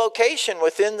privileged location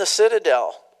within the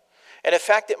citadel. And the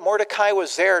fact that Mordecai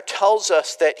was there tells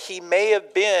us that he may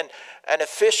have been an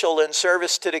official in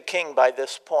service to the king by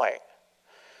this point.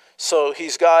 So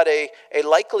he's got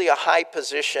likely a high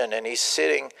position, and he's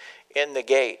sitting in the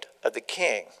gate of the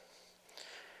king.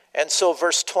 And so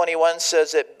verse 21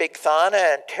 says that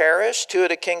Bigthana and Teresh, two of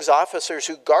the king's officers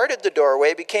who guarded the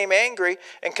doorway, became angry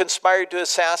and conspired to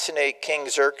assassinate King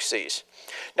Xerxes.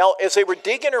 Now, as they were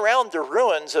digging around the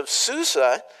ruins of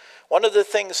Susa, one of the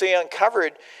things they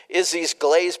uncovered is these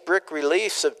glazed brick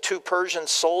reliefs of two Persian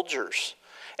soldiers.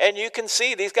 And you can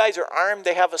see these guys are armed.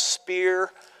 They have a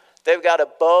spear. They've got a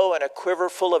bow and a quiver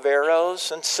full of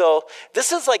arrows. And so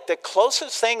this is like the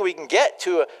closest thing we can get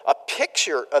to a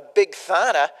picture of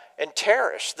Bigthana and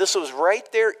Teresh. This was right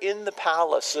there in the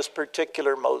palace, this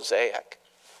particular mosaic.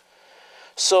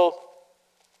 So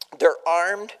they're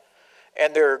armed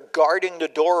and they're guarding the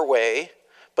doorway,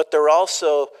 but they're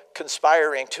also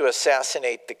conspiring to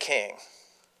assassinate the king.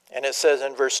 And it says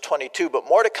in verse 22, but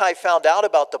Mordecai found out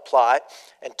about the plot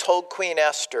and told Queen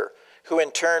Esther, who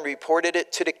in turn reported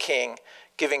it to the king,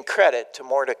 giving credit to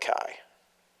Mordecai.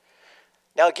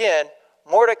 Now again,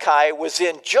 Mordecai was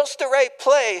in just the right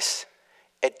place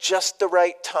at just the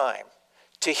right time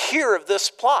to hear of this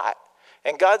plot.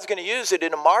 And God's going to use it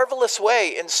in a marvelous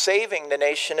way in saving the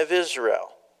nation of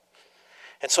Israel.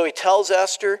 And so he tells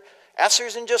Esther,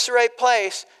 Esther's in just the right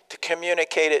place to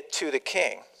communicate it to the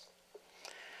king.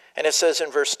 And it says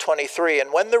in verse 23,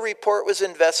 and when the report was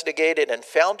investigated and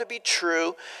found to be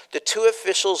true, the two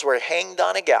officials were hanged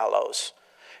on a gallows.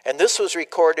 And this was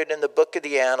recorded in the book of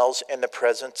the annals in the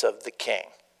presence of the king.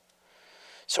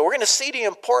 So we're going to see the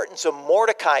importance of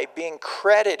Mordecai being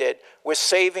credited with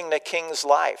saving the king's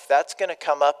life. That's going to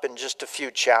come up in just a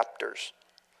few chapters.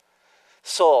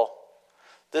 So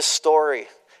this story,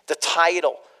 the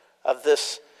title of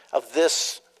this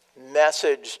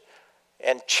message,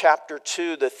 and chapter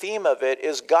 2, the theme of it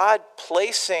is God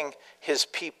placing his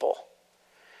people.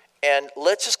 And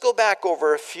let's just go back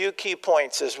over a few key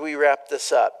points as we wrap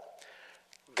this up.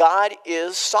 God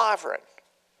is sovereign.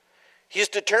 He's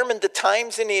determined the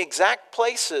times and the exact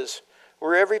places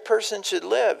where every person should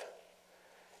live.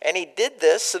 And he did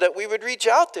this so that we would reach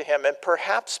out to him and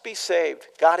perhaps be saved.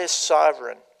 God is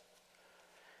sovereign.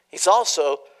 He's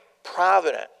also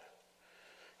provident.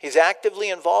 He's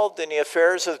actively involved in the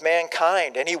affairs of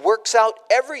mankind, and he works out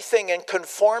everything in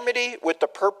conformity with the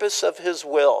purpose of his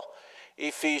will,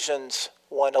 Ephesians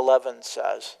 1:11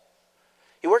 says.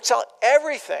 He works out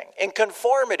everything in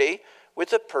conformity with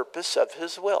the purpose of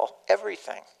his will,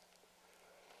 everything.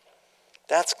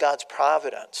 That's God's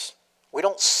providence. We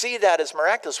don't see that as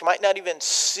miraculous. We might not even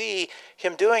see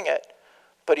him doing it,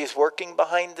 but he's working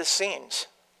behind the scenes.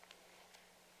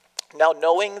 Now,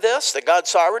 knowing this, that God's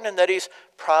sovereign and that he's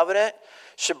provident,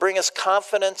 should bring us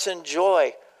confidence and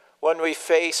joy when we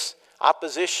face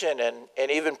opposition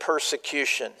and even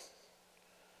persecution.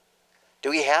 Do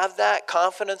we have that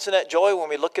confidence and that joy when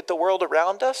we look at the world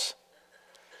around us?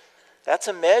 That's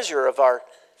a measure of our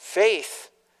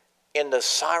faith in the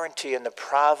sovereignty and the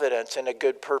providence and the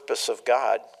good purpose of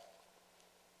God.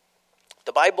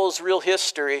 The Bible is real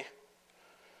history.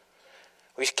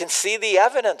 We can see the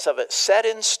evidence of it set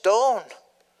in stone.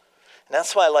 And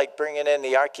that's why I like bringing in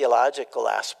the archaeological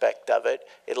aspect of it.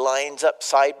 It lines up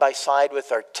side by side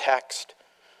with our text.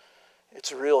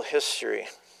 It's real history.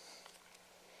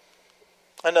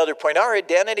 Another point, our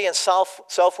identity and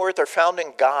self-worth are found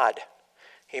in God.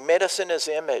 He made us in his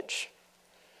image.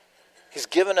 He's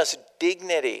given us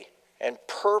dignity and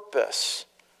purpose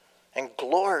and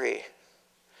glory.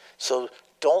 So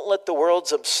don't let the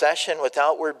world's obsession with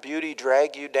outward beauty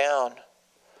drag you down.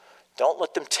 Don't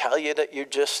let them tell you that you're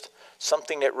just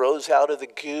something that rose out of the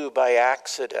goo by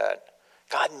accident.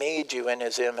 God made you in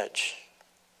his image.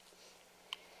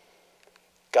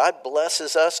 God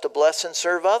blesses us to bless and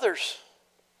serve others.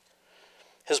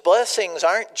 His blessings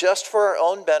aren't just for our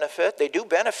own benefit. They do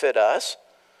benefit us,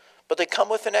 but they come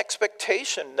with an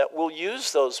expectation that we'll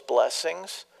use those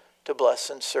blessings to bless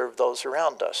and serve those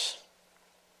around us.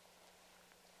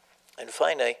 And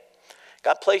finally,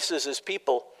 God places his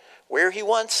people where he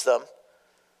wants them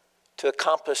to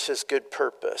accomplish his good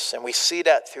purpose. And we see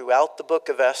that throughout the book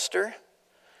of Esther,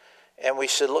 and we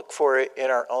should look for it in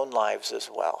our own lives as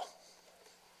well.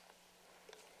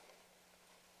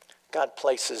 God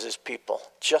places his people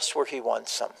just where he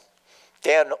wants them.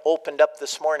 Dan opened up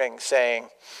this morning saying,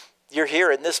 you're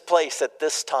here in this place at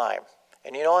this time.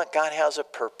 And you know what? God has a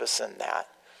purpose in that.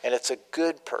 And it's a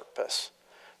good purpose.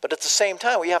 But at the same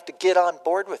time, we have to get on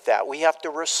board with that. We have to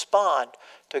respond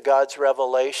to God's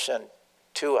revelation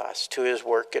to us, to his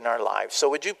work in our lives. So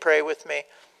would you pray with me?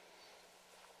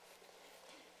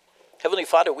 Heavenly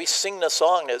Father, we sing the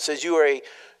song that says you are a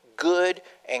good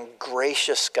and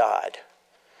gracious God.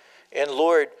 And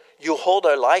Lord, you hold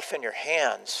our life in your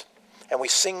hands. And we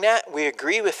sing that, we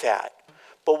agree with that.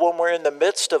 But when we're in the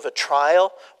midst of a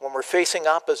trial, when we're facing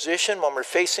opposition, when we're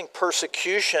facing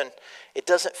persecution, it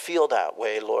doesn't feel that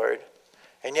way, Lord.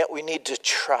 And yet we need to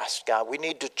trust, God. We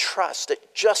need to trust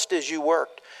that just as you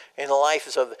worked in the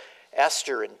lives of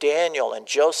Esther and Daniel and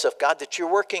Joseph, God, that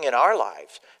you're working in our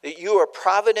lives, that you are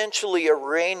providentially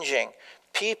arranging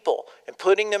people and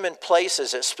putting them in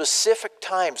places at specific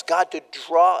times, God, to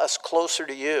draw us closer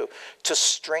to you, to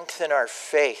strengthen our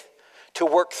faith, to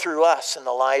work through us in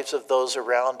the lives of those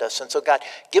around us. And so, God,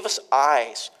 give us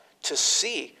eyes to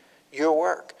see your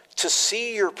work, to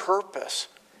see your purpose,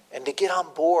 and to get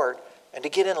on board and to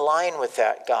get in line with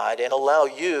that, God, and allow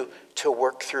you to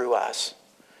work through us.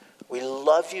 We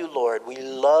love you, Lord. We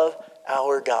love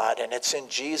our God, and it's in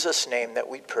Jesus' name that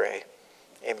we pray.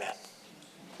 Amen.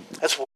 That's